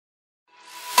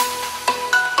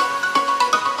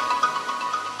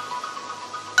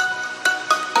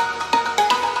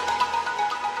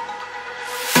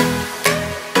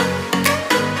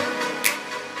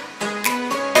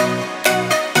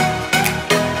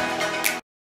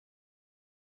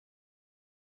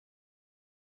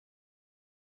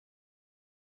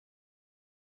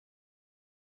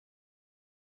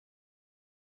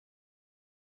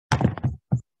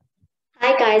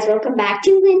guys, welcome back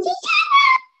to Lindsay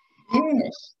Channel.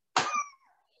 Yes.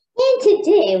 And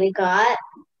today we got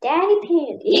Daddy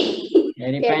Pandy.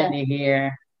 Daddy Pandy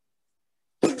here.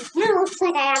 Now it looks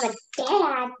like I have a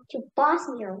dad to boss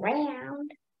me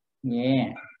around. Yeah.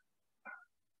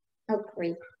 Oh,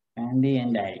 great. Pandy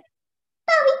and Daddy.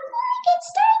 But before we get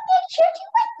started, make sure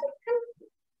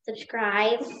to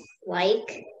subscribe, like,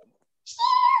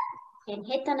 share, and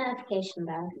hit the notification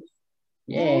bell.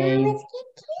 Yay. Now let's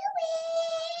get to it.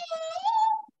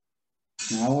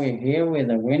 Now we're here with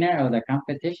the winner of the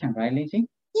competition, right, Lindsay?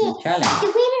 Yes, the challenge. The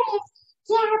winner is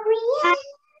Gabrielle.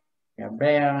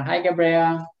 Gabrielle. Hi,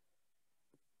 Gabrielle.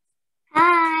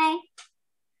 Hi.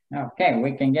 Okay,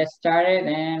 we can get started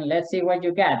and let's see what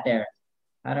you got there.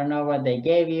 I don't know what they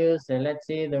gave you, so let's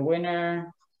see the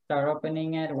winner. Start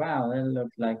opening it. Wow, that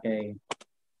looks like a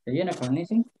unicorn,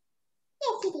 Lindsay?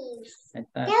 Yes, it is.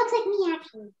 That looks like me,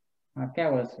 actually. Okay, I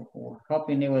was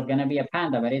hoping it was going to be a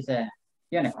panda, but it's a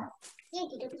unicorn. Yeah,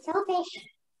 you don't be selfish.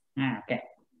 Okay.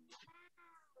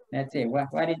 Let's see.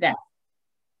 What is that?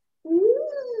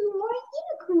 More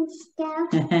unicorn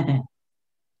stuff.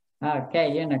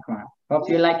 Okay, unicorn. Hope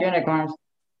you like unicorns.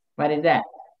 What is that?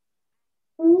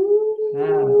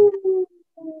 Oh.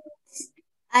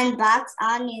 Unbox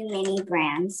all new mini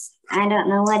brands. I don't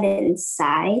know what is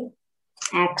inside.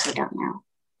 I actually don't know.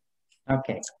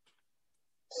 Okay.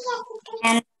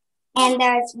 And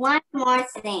there's one more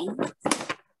thing.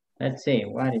 Let's see.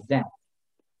 What is that?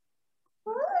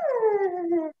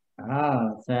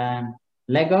 Oh, it's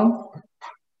Lego?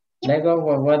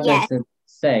 Lego, what Yes. does it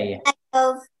say?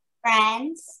 Lego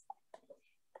Friends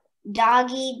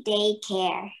Doggy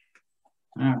Daycare.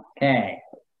 Okay.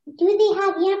 Do they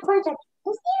have unicorns or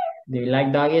pickles Do you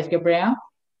like doggies, Gabrielle?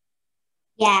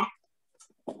 Yeah,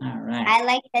 All right. I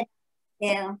like that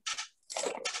too.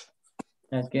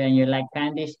 That's good. And you like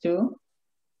pandas too?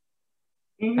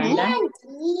 Panda?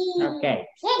 there? Okay.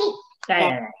 Candy,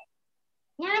 There.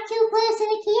 not too close to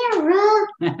the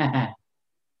camera.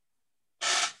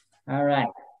 All right.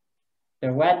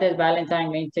 So what does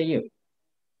Valentine mean to you?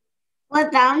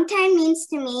 What Valentine means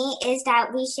to me is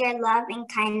that we share love and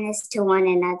kindness to one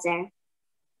another.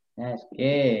 That's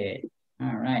good.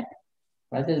 All right.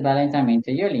 What does Valentine mean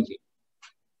to you, Lindsay?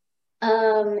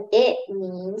 It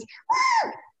means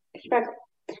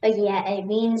it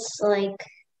means like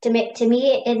to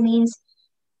me it means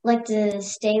like to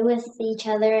stay with each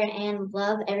other and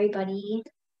love everybody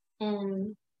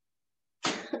and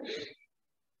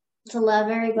to love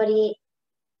everybody,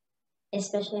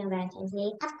 especially on Valentine's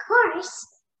Day. Of course.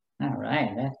 All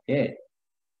right, that's good.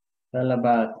 It's all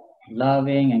about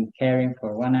loving and caring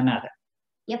for one another.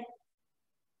 Yep.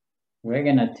 We're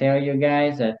gonna tell you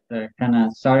guys that kind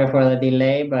of sorry for the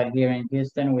delay, but here in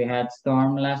Houston we had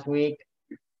storm last week.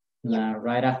 Yep.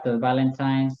 Right after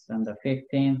Valentine's on the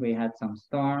 15th, we had some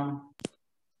storm.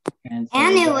 And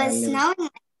it was snowing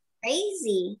like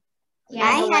crazy. Yeah,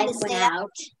 the I had lights to went stay up.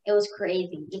 out. It was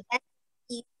crazy.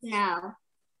 Snow.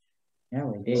 Yeah,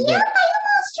 we did. Yeah, I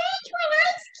almost turned into an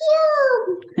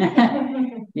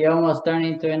ice cube. You almost turned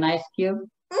into an ice cube?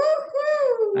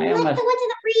 Mm-hmm. I Like almost- the ones in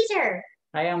the freezer.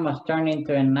 I almost turned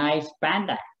into a nice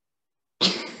panda.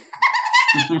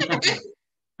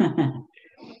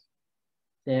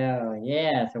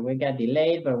 So we got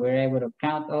delayed, but we were able to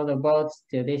count all the votes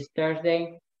till this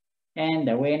Thursday. And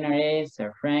the winner is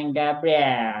our friend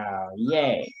Gabrielle.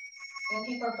 Yay. Thank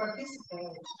you for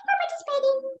participating.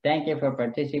 Thank you for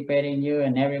participating, you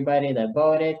and everybody that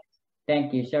voted.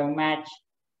 Thank you so much.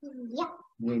 Yep.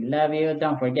 We love you.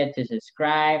 Don't forget to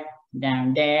subscribe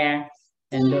down there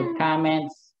and leave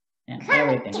comments and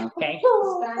everything, okay?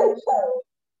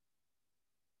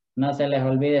 No se les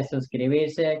olvide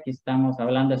suscribirse. Aquí estamos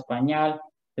hablando español.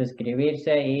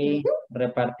 Suscribirse y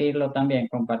repartirlo también,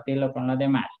 compartirlo con los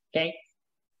demás, okay?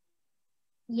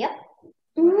 Yep.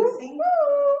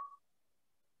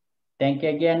 Thank you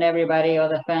again, everybody, all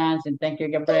the fans, and thank you,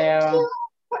 Gabrielle.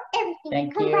 For everything.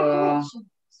 Thank you. Congratulations.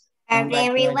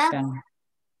 Very well. Congratulations.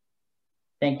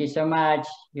 Thank you so much.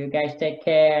 You guys take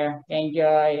care.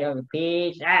 Enjoy.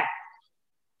 Peace out.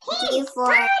 Thank you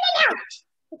for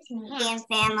being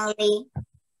family.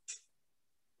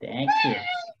 Thank you.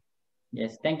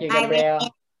 Yes, thank you, Gabrielle.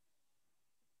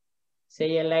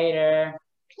 See you later.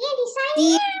 Candy,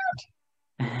 See signing you.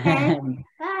 out.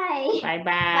 Bye. Bye-bye.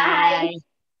 Bye.